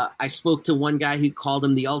 I spoke to one guy who called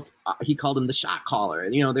him the shot caller.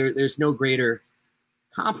 You know, there's no greater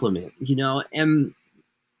compliment, you know, and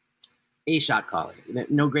A shot caller.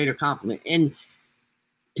 No greater compliment. And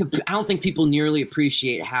I don't think people nearly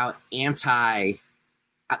appreciate how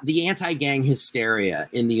the anti-gang hysteria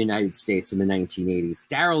in the United States in the 1980s.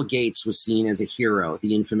 Daryl Gates was seen as a hero,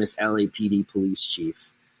 the infamous LAPD police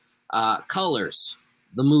chief. Colors,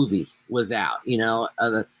 the movie, was out.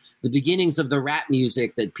 The beginnings of the rap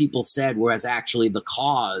music that people said was actually the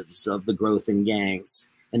cause of the growth in gangs.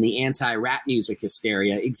 And the anti-rap music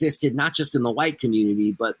hysteria existed not just in the white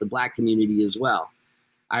community, but the black community as well.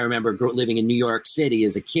 I remember living in New York City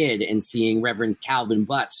as a kid and seeing Reverend Calvin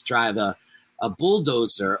Butts drive a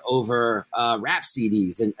bulldozer over rap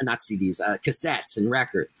CDs and not CDs, cassettes and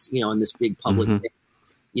records, in this big public thing.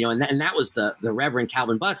 And that was the Reverend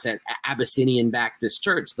Calvin Butts at Abyssinian Baptist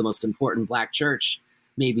Church, the most important black church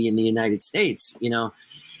maybe in the United States,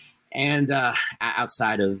 and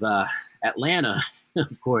outside of Atlanta,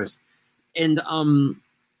 of course. And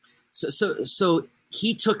so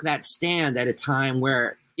he took that stand at a time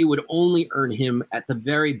where it would only earn him at the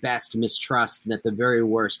very best mistrust and at the very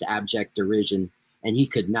worst abject derision, and he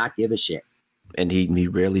could not give a shit. And he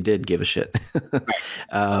rarely did give a shit.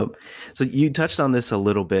 So you touched on this a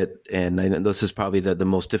little bit, and I know this is probably the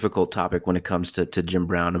most difficult topic when it comes to Jim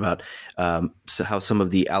Brown, about how some of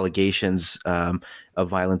the allegations of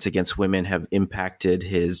violence against women have impacted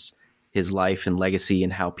his life and legacy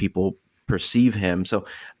and how people perceive him. So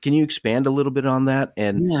can you expand a little bit on that?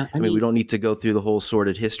 And yeah, I mean, we don't need to go through the whole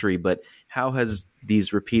sordid history, but how has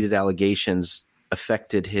these repeated allegations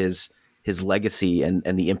affected his legacy and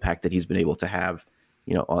the impact that he's been able to have,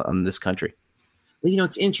 on this country? Well,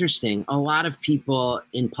 it's interesting. A lot of people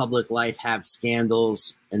in public life have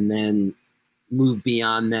scandals and then move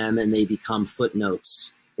beyond them and they become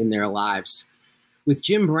footnotes in their lives. With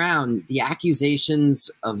Jim Brown, the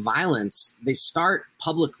accusations of violence, they start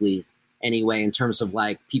publicly anyway, in terms of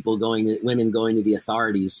like women going to the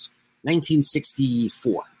authorities,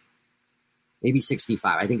 1964, maybe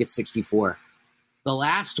 65. I think it's 64. The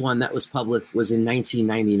last one that was public was in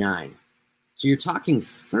 1999. So you're talking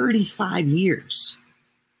 35 years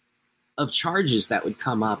of charges that would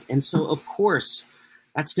come up. And so, of course,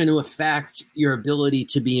 that's going to affect your ability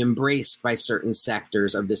to be embraced by certain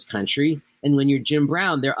sectors of this country. And when you're Jim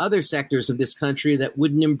Brown, there are other sectors of this country that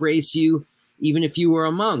wouldn't embrace you even if you were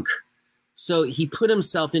a monk. So he put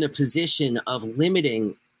himself in a position of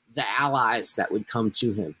limiting the allies that would come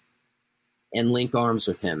to him and link arms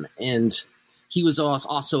with him. And he was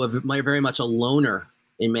also very much a loner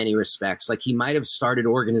in many respects. Like, he might have started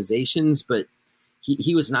organizations, but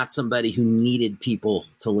he was not somebody who needed people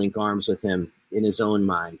to link arms with him in his own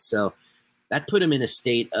mind. So that put him in a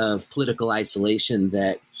state of political isolation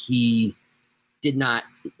that he did not,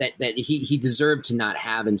 that he deserved to not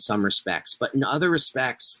have in some respects. But in other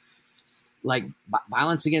respects, like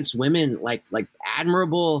violence against women, like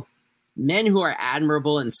admirable men who are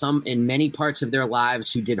admirable in many parts of their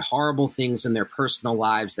lives, who did horrible things in their personal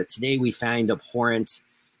lives that today we find abhorrent,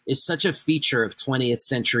 is such a feature of 20th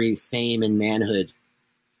century fame and manhood.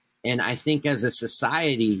 And I think as a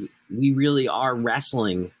society, we really are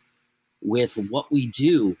wrestling with what we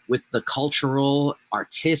do with the cultural,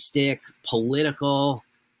 artistic, political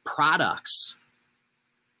products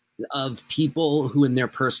of people who in their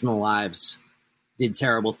personal lives did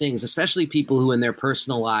terrible things, especially people who in their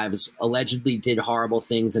personal lives allegedly did horrible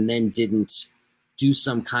things and then didn't do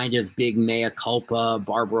some kind of big mea culpa,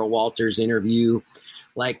 Barbara Walters interview.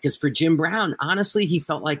 Because for Jim Brown, honestly, he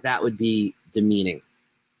felt like that would be demeaning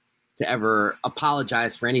to ever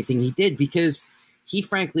apologize for anything he did, because he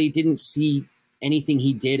frankly didn't see anything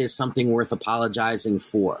he did as something worth apologizing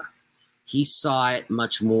for. He saw it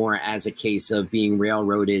much more as a case of being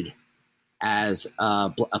railroaded as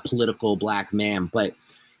a political black man. But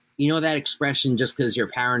that expression, just because you're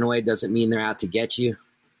paranoid doesn't mean they're out to get you.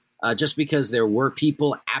 Just because there were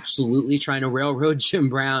people absolutely trying to railroad Jim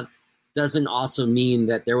Brown doesn't also mean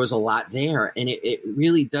that there was a lot there. And it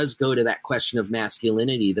really does go to that question of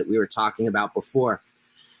masculinity that we were talking about before.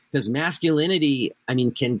 Because masculinity,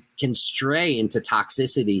 can stray into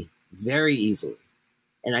toxicity very easily.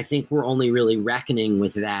 And I think we're only really reckoning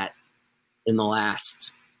with that in the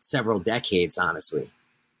last several decades, honestly,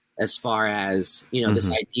 as far as,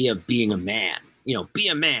 this idea of being a man, be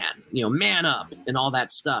a man, man up, and all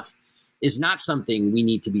that stuff is not something we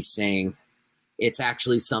need to be saying. It's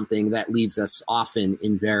actually something that leads us often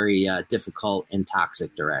in very difficult and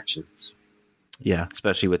toxic directions. Yeah,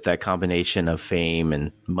 especially with that combination of fame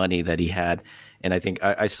and money that he had. And I think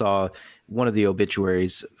I saw one of the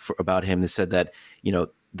obituaries about him that said that,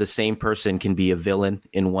 the same person can be a villain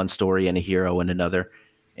in one story and a hero in another.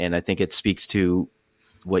 And I think it speaks to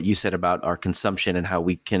what you said about our consumption and how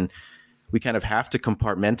we can we kind of have to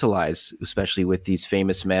compartmentalize, especially with these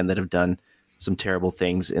famous men that have done some terrible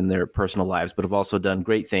things in their personal lives, but have also done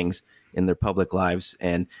great things in their public lives.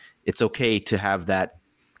 And it's okay to have that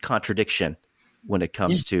contradiction when it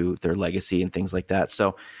comes to their legacy and things like that.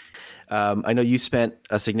 So I know you spent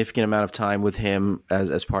a significant amount of time with him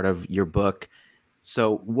as part of your book.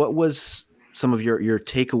 So what was some of your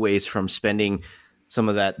takeaways from spending some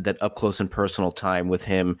of that up close and personal time with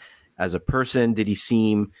him as a person? Did he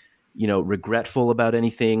seem, regretful about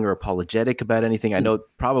anything or apologetic about anything? I know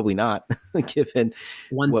probably not, given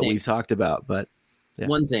what we've talked about, but yeah.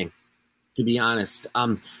 One thing, to be honest.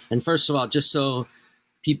 And first of all, just so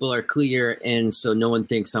people are clear and so no one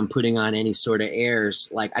thinks I'm putting on any sort of airs,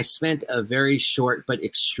 like I spent a very short but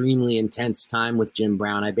extremely intense time with Jim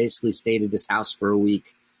Brown. I basically stayed at his house for a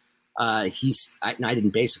week. I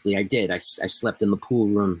did. I slept in the pool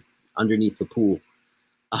room underneath the pool.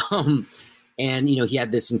 And, he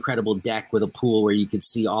had this incredible deck with a pool where you could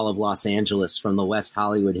see all of Los Angeles from the West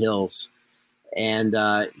Hollywood Hills. And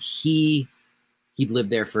he'd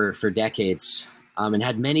lived there for decades and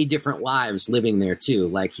had many different wives living there, too.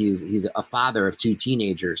 Like he's a father of 2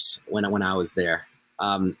 teenagers when I was there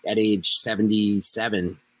at age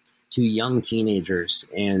 77, 2 young teenagers.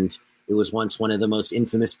 And it was once one of the most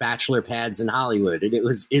infamous bachelor pads in Hollywood. And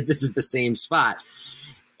this is the same spot.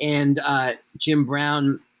 And Jim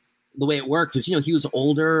Brown, the way it worked is, he was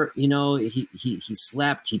older, he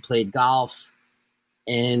slept, he played golf,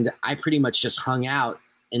 and I pretty much just hung out.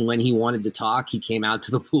 And when he wanted to talk, he came out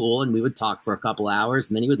to the pool and we would talk for a couple hours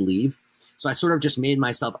and then he would leave. So I sort of just made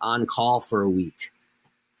myself on call for a week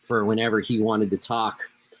for whenever he wanted to talk.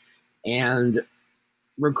 And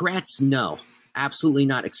regrets, no, absolutely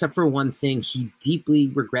not. Except for one thing, he deeply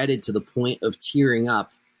regretted to the point of tearing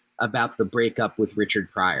up about the breakup with Richard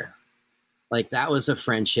Pryor. Like, that was a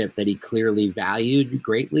friendship that he clearly valued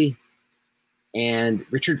greatly. And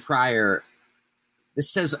Richard Pryor,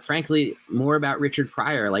 this says, frankly, more about Richard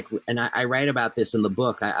Pryor. And I write about this in the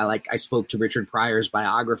book. I spoke to Richard Pryor's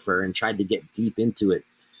biographer and tried to get deep into it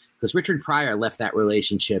because Richard Pryor left that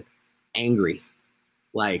relationship angry.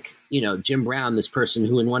 Jim Brown, this person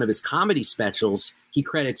who in one of his comedy specials, he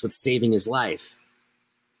credits with saving his life.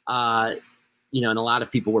 And a lot of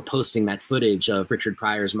people were posting that footage of Richard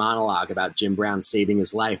Pryor's monologue about Jim Brown saving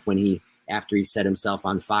his life after he set himself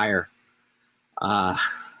on fire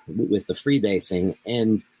with the freebasing.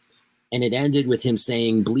 And it ended with him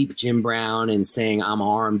saying, bleep Jim Brown, and saying, I'm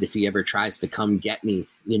armed if he ever tries to come get me,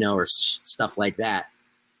 or stuff like that.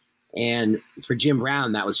 And for Jim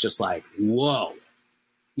Brown, that was just like, whoa,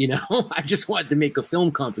 I just wanted to make a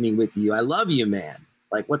film company with you. I love you, man.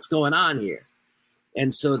 Like, what's going on here?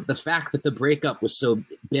 And so the fact that the breakup was so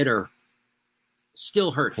bitter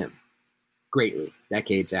still hurt him greatly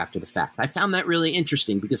decades after the fact. I found that really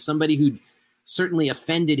interesting because somebody who'd certainly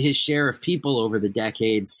offended his share of people over the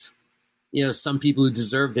decades, some people who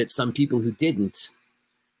deserved it, some people who didn't,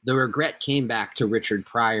 the regret came back to Richard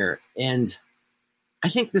Pryor. And I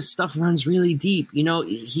think this stuff runs really deep.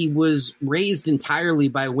 He was raised entirely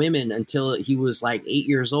by women until he was like 8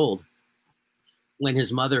 years old, when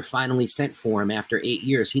his mother finally sent for him after 8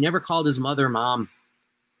 years. He never called his mother mom.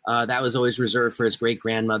 That was always reserved for his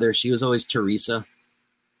great-grandmother. She was always Teresa.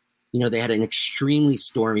 They had an extremely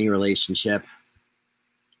stormy relationship.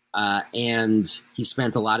 And he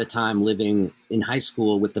spent a lot of time living in high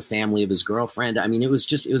school with the family of his girlfriend. I mean, it was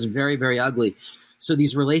very, very ugly. So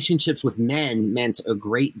these relationships with men meant a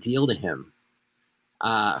great deal to him,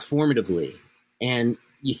 formatively. And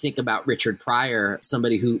you think about Richard Pryor,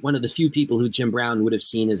 one of the few people who Jim Brown would have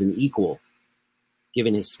seen as an equal,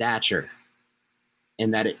 given his stature,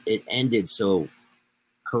 and that it ended so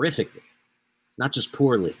horrifically, not just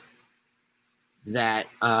poorly, that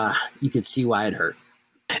you could see why it hurt.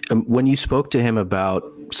 When you spoke to him about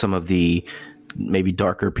some of the maybe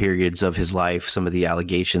darker periods of his life, some of the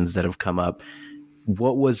allegations that have come up,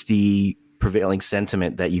 what was the prevailing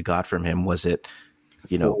sentiment that you got from him? Was it,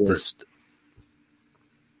 what was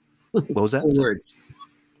that? 4 words.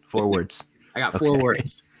 4 words. I got 4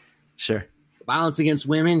 words. Sure. Violence against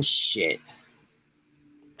women, shit.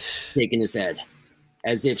 Shaking his head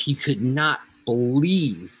as if he could not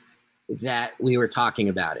believe that we were talking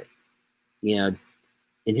about it.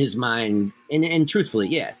 In his mind, and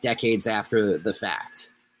truthfully, decades after the fact.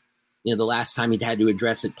 The last time he'd had to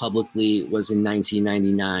address it publicly was in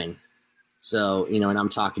 1999. So, and I'm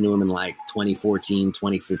talking to him in like 2014,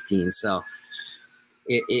 2015. So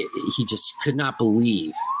he just could not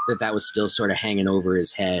believe that was still sort of hanging over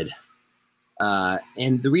his head.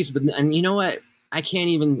 And the reason, and you know what? I can't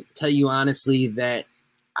even tell you honestly that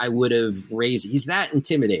I would have he's that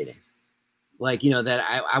intimidating. Like,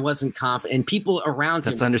 that I wasn't confident. And people around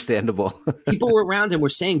him. That's understandable. People around him were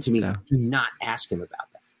saying to me, Yeah. do not ask him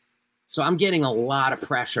about that. So I'm getting a lot of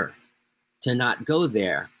pressure to not go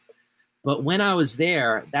there. But when I was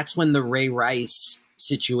there, that's when the Ray Rice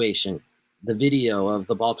situation, the video of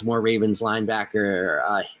the Baltimore Ravens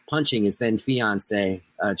linebacker punching his then fiance,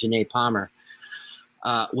 Janae Palmer,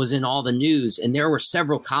 was in all the news. And there were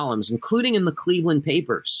several columns, including in the Cleveland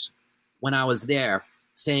papers when I was there,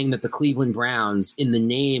 saying that the Cleveland Browns, in the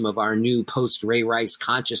name of our new post-Ray Rice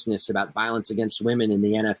consciousness about violence against women in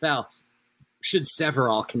the NFL, should sever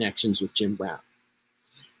all connections with Jim Brown.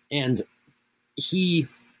 And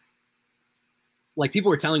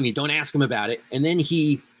people were telling me, don't ask him about it. And then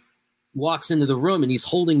he walks into the room and he's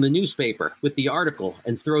holding the newspaper with the article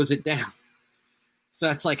and throws it down.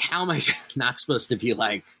 So it's like, how am I not supposed to be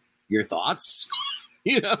like, your thoughts?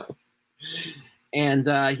 And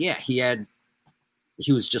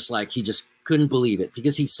he was just like, he just couldn't believe it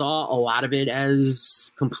because he saw a lot of it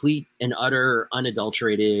as complete and utter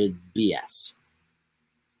unadulterated BS.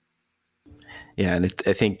 Yeah, and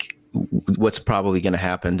I think what's probably going to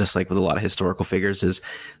happen, just like with a lot of historical figures, is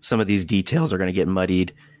some of these details are going to get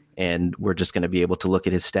muddied, and we're just going to be able to look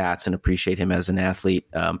at his stats and appreciate him as an athlete.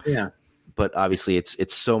 But obviously,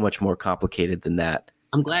 it's so much more complicated than that.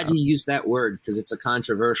 I'm glad you used that word because it's a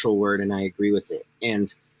controversial word, and I agree with it.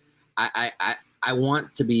 And I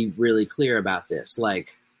want to be really clear about this.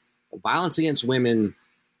 Like, violence against women,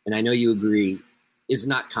 and I know you agree, is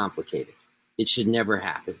not complicated. It should never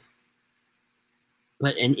happen.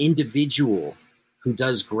 But an individual who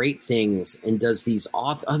does great things and does these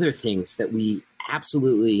other things that we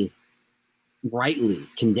absolutely rightly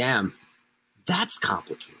condemn, that's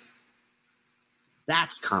complicated.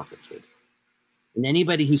 That's complicated. And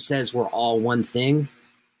anybody who says we're all one thing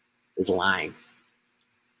is lying.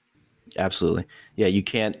 Absolutely. Yeah, you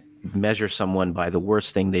can't measure someone by the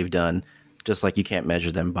worst thing they've done, just like you can't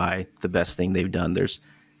measure them by the best thing they've done. There's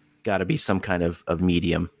got to be some kind of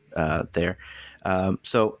medium there.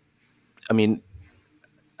 So, I mean,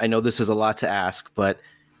 I know this is a lot to ask, but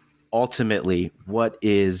ultimately, what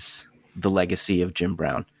is the legacy of Jim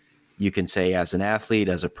Brown? You can say as an athlete,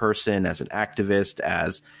 as a person, as an activist,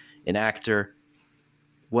 as an actor.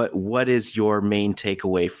 What is your main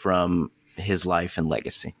takeaway from his life and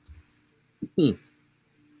legacy?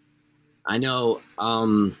 I know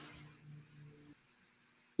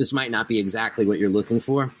this might not be exactly what you're looking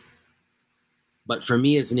for, but for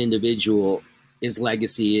me as an individual, his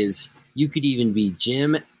legacy is you could even be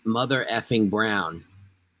Jim Mother effing Brown,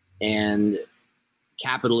 and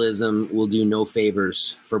capitalism will do no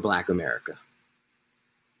favors for Black America.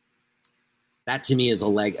 That to me is a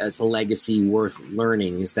legacy worth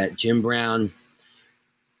learning, is that Jim Brown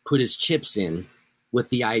put his chips in with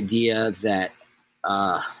the idea that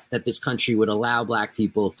that this country would allow Black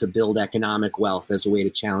people to build economic wealth as a way to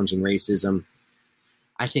challenging racism.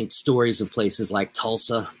 I think stories of places like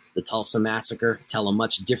Tulsa, the Tulsa Massacre, tell a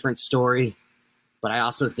much different story. But I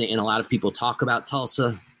also think, and a lot of people talk about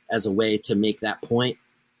Tulsa as a way to make that point,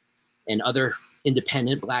 and other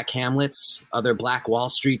independent Black hamlets, other Black Wall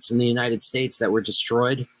Streets in the United States that were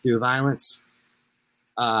destroyed through violence.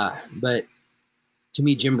 But to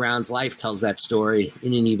me, Jim Brown's life tells that story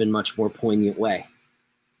in an even much more poignant way.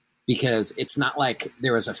 Because it's not like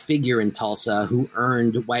there was a figure in Tulsa who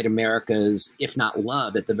earned white America's, if not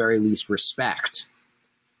love, at the very least respect.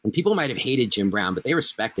 And people might have hated Jim Brown, but they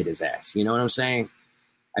respected his ass. You know what I'm saying?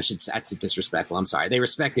 That's disrespectful. I'm sorry. They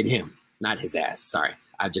respected him, not his ass. Sorry.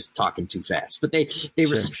 I'm just talking too fast. But they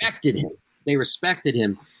respected him. They respected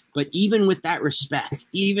him. But even with that respect,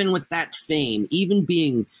 even with that fame, even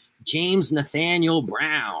being James Nathaniel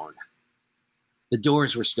Brown, the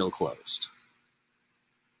doors were still closed.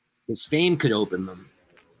 His fame could open them.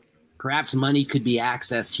 Perhaps money could be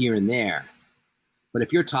accessed here and there. But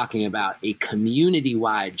if you're talking about a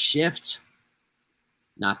community-wide shift,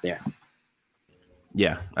 not there.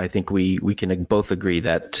 Yeah, I think we can both agree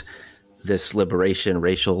that this liberation,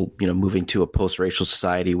 racial, moving to a post-racial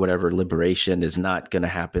society, whatever liberation, is not going to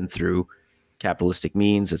happen through capitalistic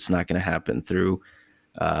means. It's not going to happen through,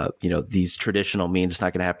 these traditional means. It's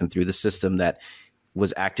not going to happen through the system that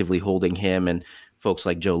was actively holding him and folks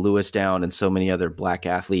like Joe Louis down and so many other Black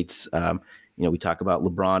athletes. We talk about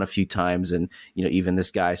LeBron a few times, and even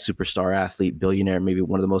this guy, superstar athlete, billionaire, maybe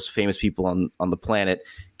one of the most famous people on the planet,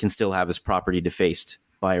 can still have his property defaced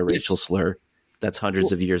by a racial slur that's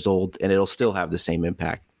hundreds of years old, and it'll still have the same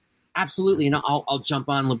impact. Absolutely, and I'll jump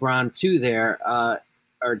on LeBron too there,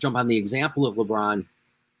 or jump on the example of LeBron.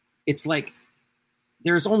 It's like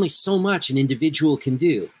there's only so much an individual can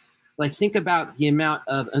do. Like, think about the amount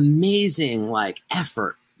of amazing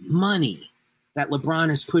effort, money, that LeBron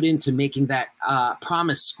has put into making that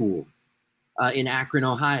Promise School in Akron,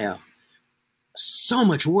 Ohio. So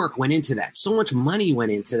much work went into that. So much money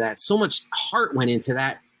went into that. So much heart went into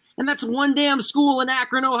that. And that's one damn school in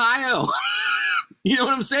Akron, Ohio. You know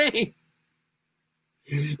what I'm saying?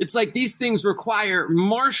 It's like these things require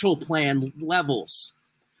Marshall Plan levels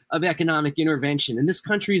of economic intervention, and this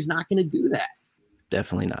country is not going to do that.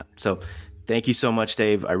 Definitely not. So thank you so much,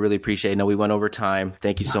 Dave. I really appreciate it. I know we went over time.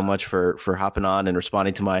 Thank you so much for hopping on and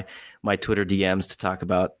responding to my Twitter DMs to talk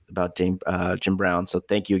about Jim Brown. So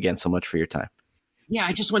thank you again so much for your time. Yeah,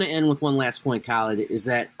 I just want to end with one last point, Khaled, is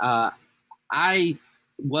that I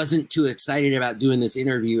wasn't too excited about doing this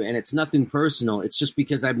interview, and it's nothing personal. It's just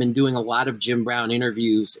because I've been doing a lot of Jim Brown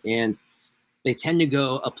interviews, and they tend to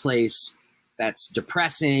go a place that's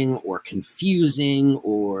depressing or confusing,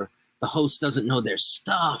 or the host doesn't know their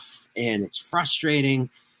stuff, and it's frustrating.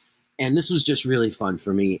 And this was just really fun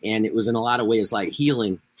for me, and it was in a lot of ways like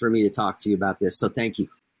healing for me to talk to you about this. So thank you.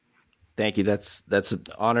 Thank you. That's an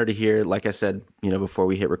honor to hear. Like I said, before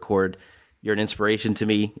we hit record, you're an inspiration to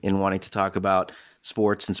me in wanting to talk about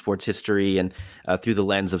sports and sports history and through the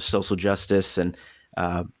lens of social justice. And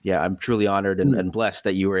I'm truly honored and blessed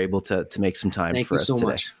that you were able to make some time for us today.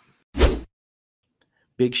 Thank you so much.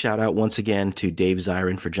 Big shout out once again to Dave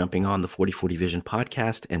Zirin for jumping on the 4040 Vision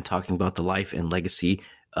podcast and talking about the life and legacy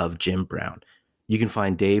of Jim Brown. You can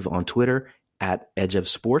find Dave on Twitter at Edge of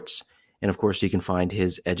Sports. And of course, you can find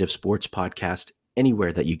his Edge of Sports podcast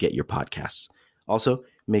anywhere that you get your podcasts. Also,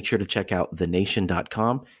 make sure to check out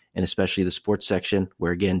thenation.com and especially the sports section,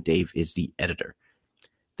 where again, Dave is the editor.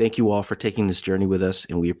 Thank you all for taking this journey with us,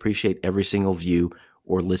 and we appreciate every single view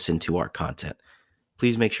or listen to our content.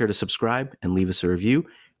 Please make sure to subscribe and leave us a review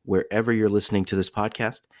wherever you're listening to this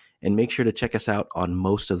podcast, and make sure to check us out on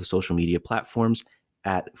most of the social media platforms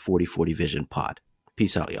at 4040 Vision Pod.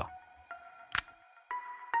 Peace out, y'all.